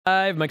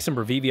Mike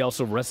Sempervive,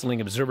 also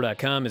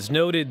WrestlingObserver.com, has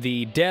noted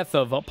the death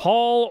of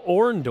Paul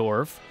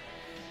Orndorff.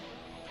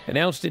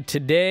 Announced it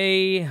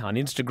today on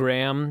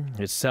Instagram,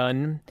 his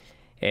son.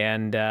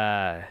 And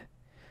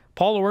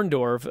Paul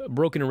Orndorff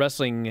broke into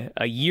wrestling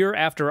a year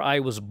after I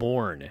was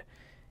born.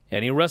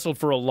 And he wrestled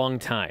for a long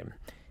time.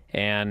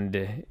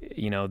 And,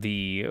 you know,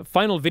 the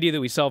final video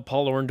that we saw of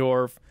Paul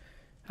Orndorff,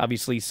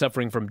 obviously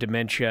suffering from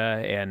dementia.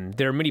 And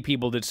there are many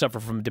people that suffer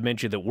from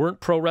dementia that weren't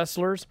pro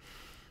wrestlers.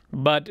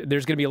 But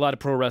there's going to be a lot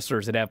of pro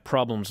wrestlers that have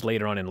problems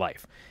later on in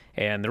life.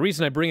 And the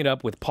reason I bring it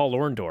up with Paul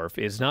Orndorff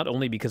is not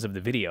only because of the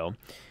video,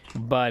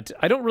 but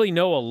I don't really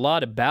know a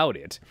lot about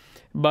it.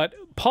 But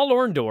Paul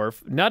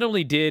Orndorff not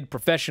only did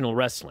professional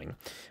wrestling,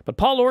 but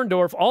Paul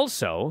Orndorff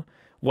also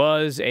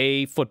was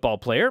a football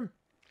player.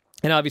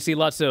 And obviously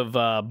lots of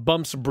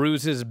bumps,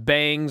 bruises,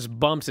 bangs,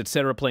 bumps,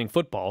 etc. playing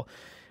football.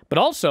 But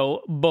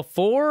also,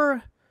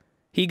 before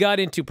he got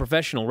into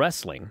professional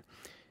wrestling,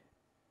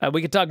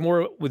 we could talk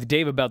more with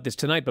Dave about this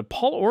tonight, but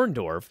Paul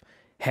Orndorff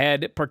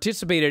had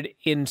participated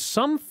in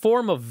some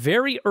form of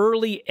very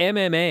early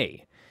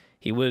MMA.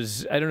 He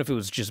was, I don't know if it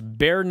was just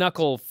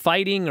bare-knuckle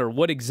fighting or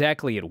what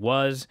exactly it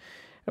was,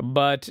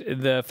 but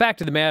the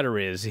fact of the matter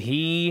is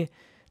he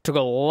took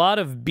a lot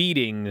of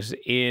beatings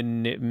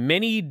in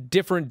many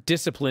different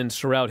disciplines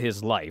throughout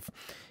his life.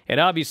 And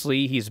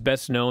obviously, he's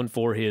best known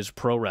for his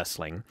pro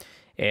wrestling.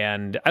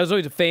 And I was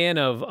always a fan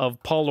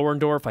of Paul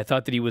Orndorff. I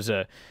thought he was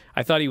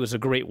a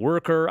great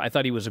worker. I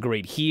thought he was a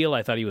great heel.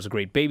 I thought he was a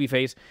great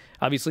babyface.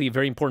 Obviously, a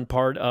very important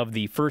part of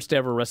the first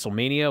ever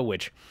WrestleMania,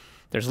 which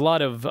there's a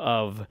lot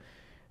of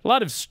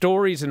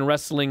stories in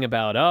wrestling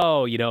about,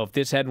 oh, you know, if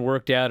this hadn't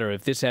worked out or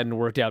if this hadn't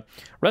worked out.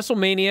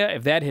 WrestleMania,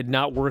 if that had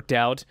not worked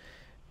out,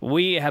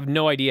 we have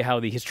no idea how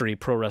the history of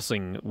pro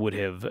wrestling would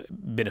have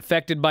been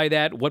affected by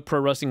that, what pro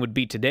wrestling would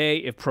be today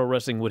if pro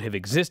wrestling would have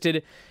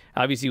existed.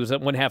 Obviously, he was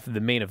one half of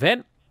the main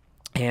event.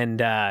 And,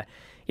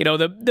 you know,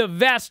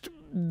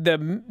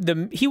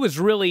 he was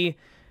really,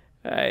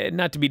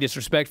 not to be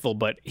disrespectful,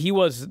 but he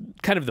was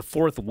kind of the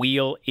fourth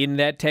wheel in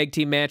that tag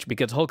team match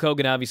because Hulk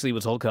Hogan obviously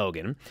was Hulk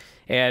Hogan.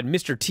 And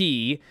Mr.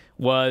 T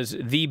was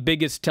the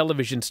biggest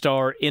television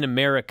star in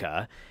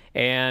America.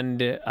 And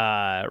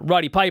the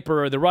Roddy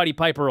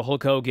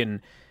Piper-Hulk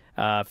Hogan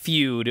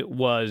feud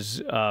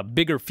was a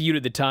bigger feud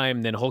at the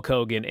time than Hulk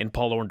Hogan and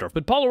Paul Orndorff.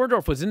 But Paul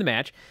Orndorff was in the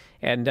match,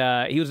 and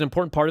he was an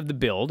important part of the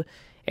build.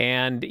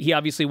 And he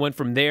obviously went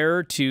from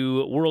there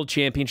to World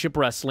Championship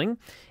Wrestling.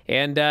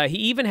 And he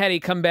even had a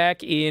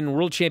comeback in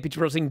World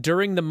Championship Wrestling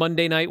during the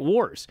Monday Night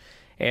Wars.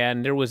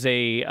 And there was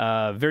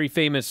a very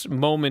famous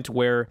moment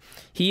where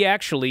he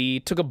actually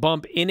took a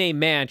bump in a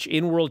match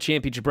in World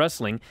Championship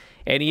Wrestling,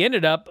 and he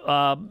ended up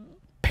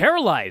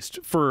paralyzed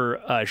for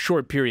a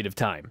short period of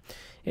time.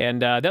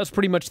 And that was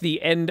pretty much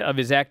the end of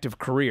his active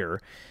career.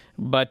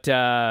 But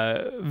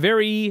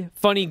very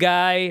funny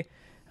guy,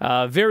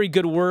 very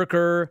good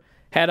worker,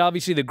 had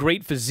obviously the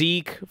great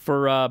physique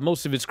for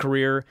most of his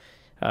career.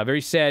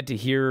 Very sad to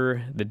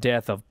hear the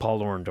death of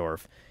Paul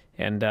Orndorff.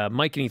 And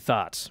Mike, any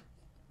thoughts?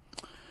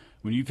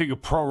 When you think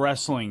of pro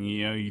wrestling,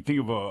 you know, you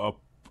think of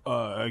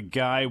a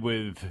guy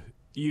with,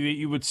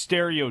 you would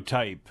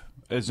stereotype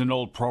as an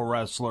old pro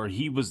wrestler.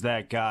 He was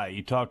that guy.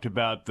 You talked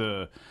about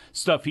the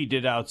stuff he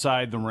did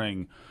outside the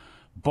ring.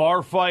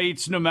 Bar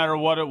fights, no matter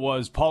what it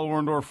was, Paul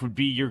Orndorff would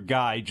be your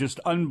guy. Just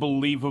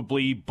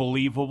unbelievably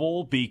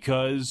believable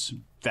because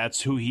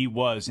that's who he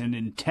was. An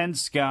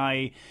intense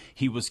guy.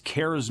 He was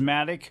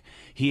charismatic.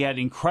 He had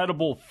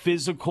incredible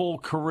physical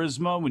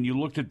charisma. When you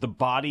looked at the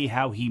body,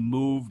 how he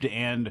moved,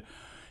 and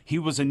he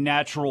was a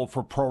natural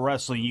for pro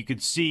wrestling. You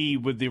could see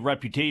with the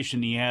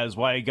reputation he has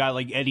why a guy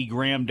like Eddie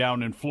Graham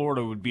down in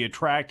Florida would be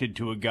attracted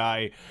to a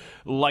guy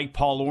like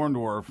Paul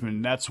Orndorff,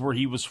 and that's where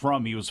he was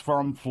from. He was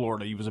from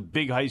Florida. He was a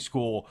big high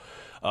school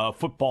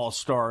football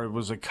star. He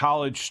was a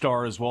college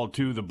star as well,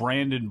 too, the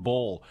Brandon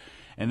Bull.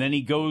 And then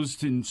he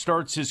goes and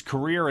starts his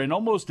career, and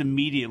almost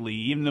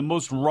immediately, in the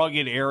most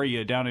rugged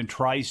area down in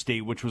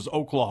Tri-State, which was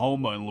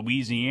Oklahoma and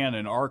Louisiana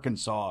and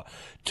Arkansas,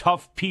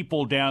 tough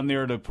people down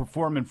there to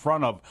perform in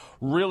front of,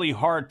 really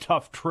hard,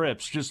 tough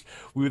trips, just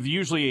with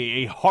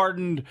usually a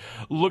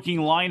hardened-looking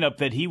lineup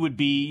that he would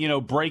be, you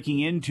know,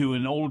 breaking into,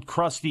 and old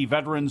crusty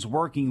veterans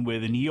working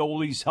with, and he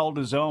always held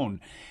his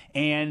own.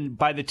 And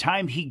by the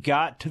time he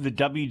got to the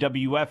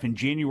WWF in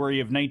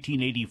January of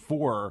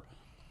 1984,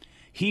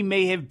 he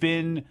may have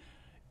been,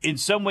 in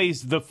some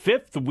ways, the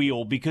fifth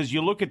wheel, because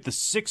you look at the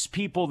six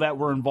people that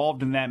were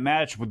involved in that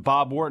match with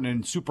Bob Orton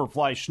and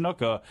Superfly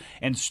Snuka,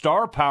 and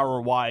star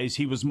power-wise,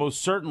 he was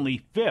most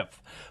certainly fifth.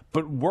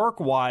 But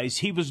work-wise,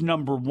 he was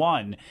number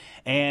one.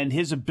 And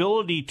his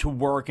ability to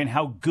work and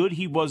how good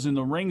he was in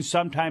the ring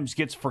sometimes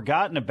gets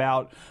forgotten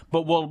about,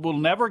 but will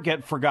never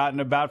get forgotten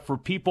about for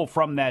people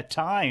from that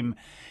time,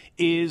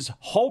 is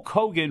Hulk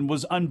Hogan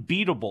was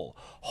unbeatable.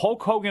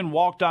 Hulk Hogan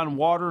walked on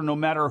water no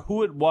matter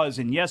who it was.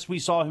 And yes, we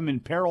saw him in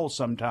peril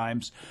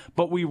sometimes,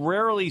 but we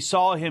rarely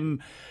saw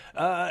him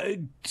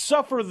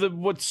suffer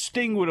what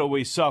Sting would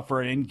always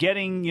suffer, and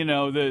getting,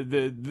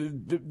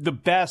 the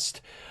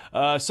best,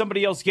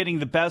 somebody else getting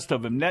the best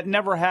of him. That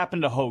never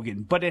happened to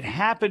Hogan, but it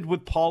happened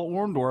with Paul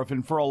Orndorff.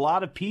 And for a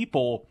lot of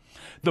people,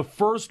 the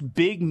first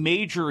big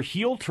major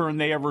heel turn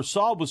they ever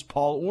saw was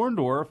Paul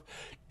Orndorff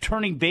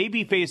turning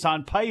babyface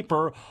on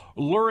Piper,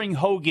 luring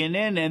Hogan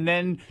in, and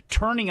then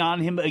turning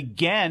on him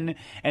again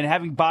and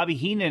having Bobby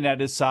Heenan at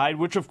his side,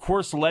 which of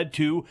course led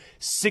to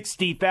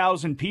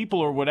 60,000 people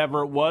or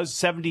whatever it was,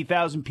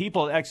 70,000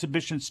 people at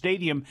Exhibition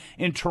Stadium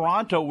in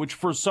Toronto, which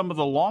for some of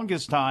the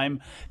longest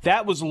time,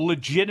 that was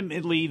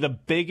legitimately the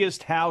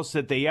biggest house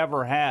that they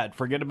ever had.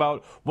 Forget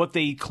about what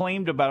they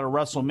claimed about a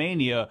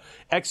WrestleMania.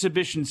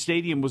 Exhibition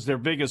Stadium was their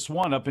biggest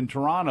one up in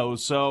Toronto,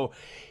 so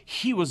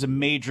he was a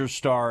major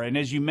star. And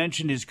as you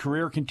mentioned, his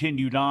career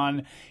continued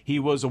on. He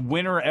was a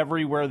winner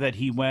everywhere that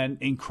he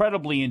went,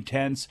 incredibly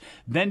intense.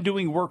 Then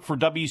doing work for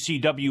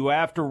WCW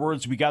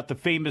afterwards. We got the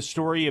famous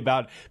story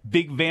about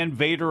Big Van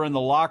Vader in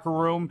the locker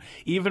room.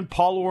 Even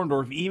Paul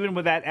Orndorff, even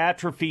with that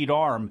atrophied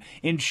arm,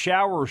 in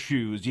shower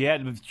shoes. You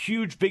had a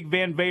huge Big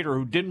Van Vader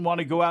who didn't want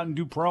to go out and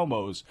do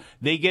promos.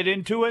 They get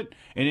into it,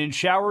 and in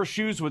shower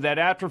shoes with that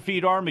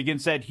atrophied arm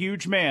against that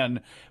huge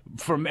man,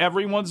 from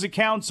everyone's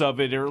accounts of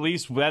it, or at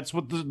least that's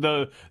what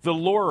the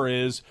lore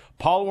is,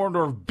 Paul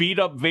Orndorff beat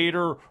up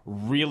Vader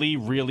really,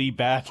 really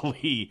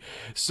badly.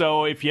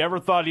 So if you ever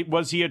thought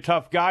was he a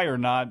tough guy or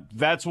not,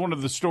 that's one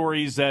of the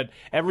stories that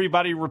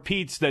everybody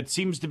repeats that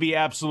seems to be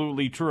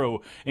absolutely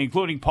true,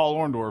 including Paul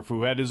Orndorff,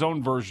 who had his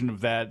own version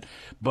of that.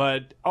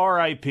 But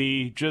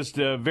R.I.P., just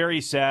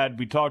very sad.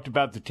 We talked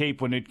about the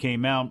tape when it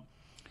came out.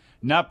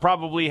 Not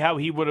probably how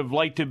he would have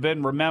liked to have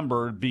been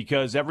remembered,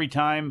 because every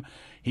time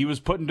he was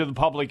put into the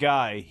public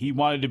eye, he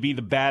wanted to be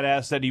the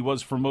badass that he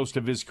was for most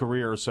of his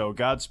career. So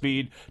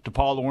Godspeed to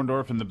Paul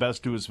Orndorff and the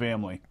best to his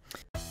family.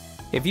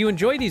 If you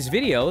enjoy these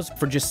videos,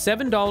 for just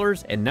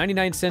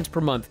 $7.99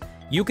 per month,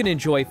 you can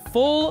enjoy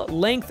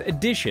full-length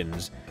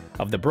editions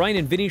of The Bryan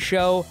and Vinny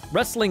Show,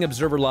 Wrestling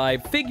Observer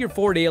Live, Figure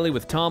 4 Daily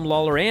with Tom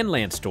Lawler and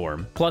Lance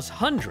Storm, plus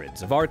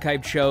hundreds of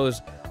archived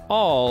shows,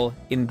 all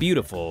in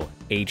beautiful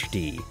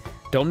HD.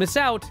 Don't miss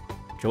out.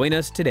 Join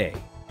us today.